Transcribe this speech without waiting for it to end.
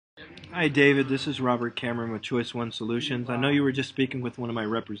Hi, David. This is Robert Cameron with Choice One Solutions. I know you were just speaking with one of my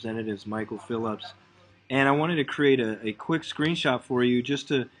representatives, Michael Phillips, and I wanted to create a quick screenshot for you just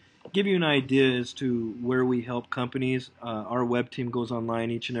to give you an idea as to where we help companies. Our web team goes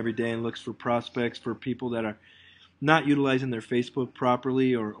online each and every day and looks for prospects for people that are not utilizing their Facebook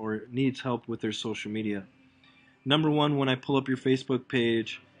properly or needs help with their social media. Number one, when I pull up your Facebook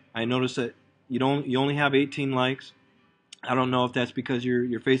page, I notice that you only have 18 likes. I don't know if that's because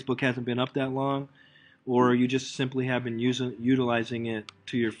your Facebook hasn't been up that long, or you just simply have been utilizing it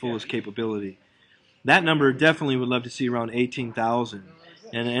to your fullest capability. That number definitely would love to see around 18,000,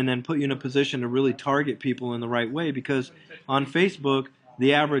 and then put you in a position to really target people in the right way, because on Facebook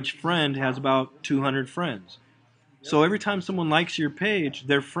the average friend has about 200 friends. So every time someone likes your page,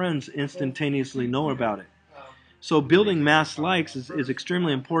 their friends instantaneously know about it. So building mass likes is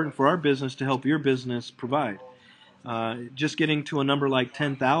extremely important for our business to help your business provide. Just getting to a number like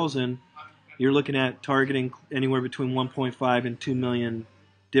 10,000, you're looking at targeting anywhere between 1.5 and 2 million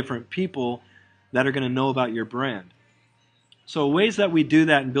different people that are going to know about your brand. So ways that we do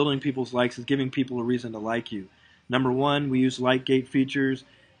that in building people's likes is giving people a reason to like you. Number one, we use like gate features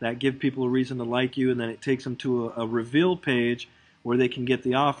that give people a reason to like you, and then it takes them to a reveal page where they can get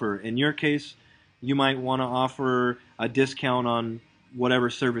the offer. In your case, you might want to offer a discount on whatever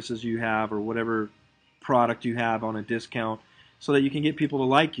services you have or whatever product you have on a discount so that you can get people to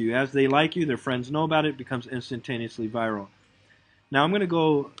like you. As they like you, their friends know about it, it becomes instantaneously viral. Now I'm going to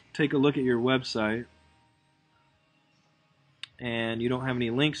go take a look at your website, and you don't have any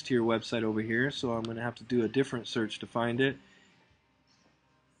links to your website over here, so I'm going to have to do a different search to find it.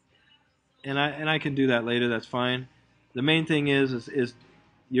 And I can do that later, that's fine. The main thing is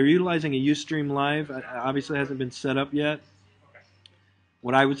you're utilizing a Ustream Live. Obviously it hasn't been set up yet.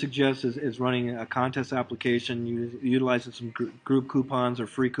 What I would suggest is running a contest application, utilizing some group coupons or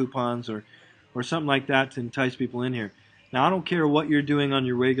free coupons or something like that to entice people in here. Now, I don't care what you're doing on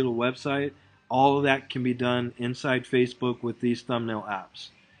your regular website. All of that can be done inside Facebook with these thumbnail apps.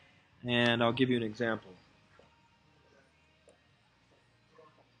 And I'll give you an example.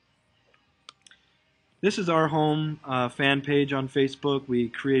 This is our home fan page on Facebook. We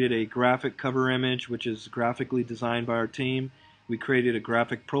created a graphic cover image, which is graphically designed by our team. We created a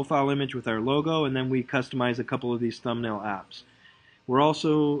graphic profile image with our logo, and then we customized a couple of these thumbnail apps. We're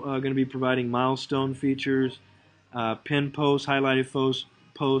also going to be providing milestone features, pinned posts, highlighted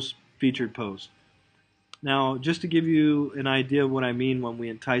posts, featured posts. Now, just to give you an idea of what I mean when we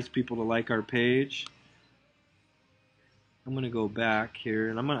entice people to like our page, I'm going to go back here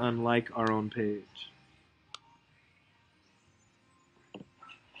and I'm going to unlike our own page.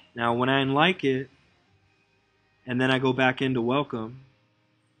 Now, when I unlike it and then I go back into welcome,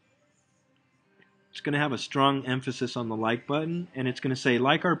 it's going to have a strong emphasis on the like button, and it's going to say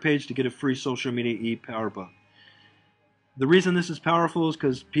like our page to get a free social media e-powerbook. The reason this is powerful is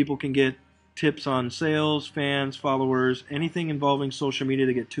because people can get tips on sales, fans, followers, anything involving social media.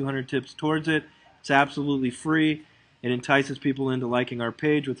 They get 200 tips towards it. It's absolutely free. It entices people into liking our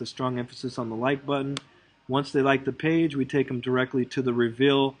page with a strong emphasis on the like button. Once they like the page, we take them directly to the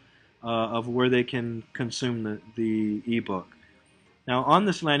reveal of where they can consume the ebook. Now, on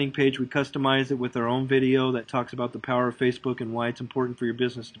this landing page, we customize it with our own video that talks about the power of Facebook and why it's important for your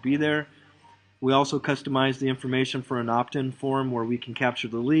business to be there. We also customize the information for an opt-in form where we can capture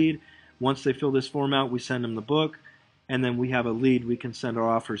the lead. Once they fill this form out, we send them the book, and then we have a lead we can send our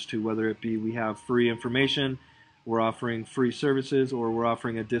offers to, whether it be we have free information, we're offering free services, or we're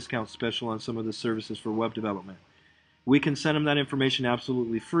offering a discount special on some of the services for web development. We can send them that information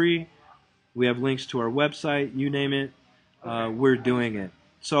absolutely free. We have links to our website, you name it, we're doing it.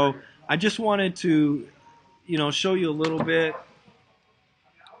 So I just wanted to, show you a little bit.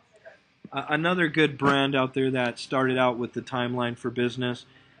 Another good brand out there that started out with the timeline for business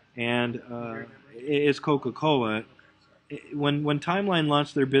and is Coca-Cola. When Timeline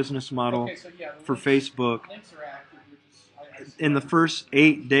launched their business model for Facebook, in the first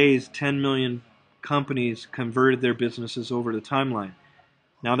 8 days, 10 million companies converted their businesses over to Timeline.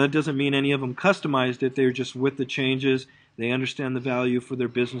 Now, that doesn't mean any of them customized it. They're just with the changes. They understand the value for their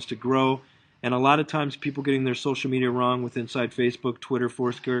business to grow. And a lot of times people getting their social media wrong with inside Facebook, Twitter,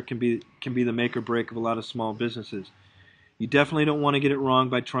 Foursquare can be the make or break of a lot of small businesses. You definitely don't want to get it wrong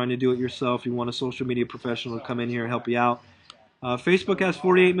by trying to do it yourself. You want a social media professional to come in here and help you out. Facebook has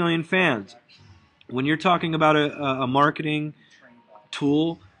 48 million fans. When you're talking about a marketing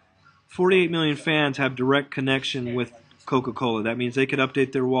tool, 48 million fans have direct connection with Coca-Cola. That means they could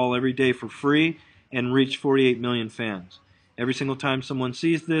update their wall every day for free and reach 48 million fans. Every single time someone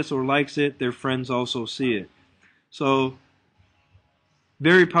sees this or likes it, their friends also see it. So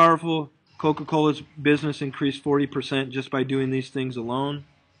Very powerful. Coca-Cola's business increased 40% just by doing these things alone,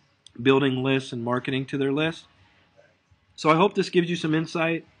 building lists and marketing to their list. So I hope this gives you some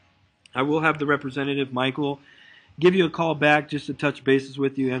insight. I will have the representative, Michael, give you a call back just to touch bases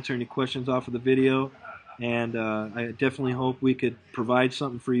with you, answer any questions off of the video. And I definitely hope we could provide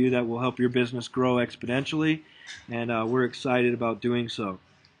something for you that will help your business grow exponentially. And we're excited about doing so.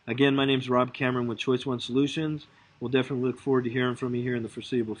 Again, my name is Rob Cameron with Choice One Solutions. We'll definitely look forward to hearing from you here in the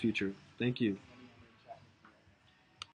foreseeable future. Thank you.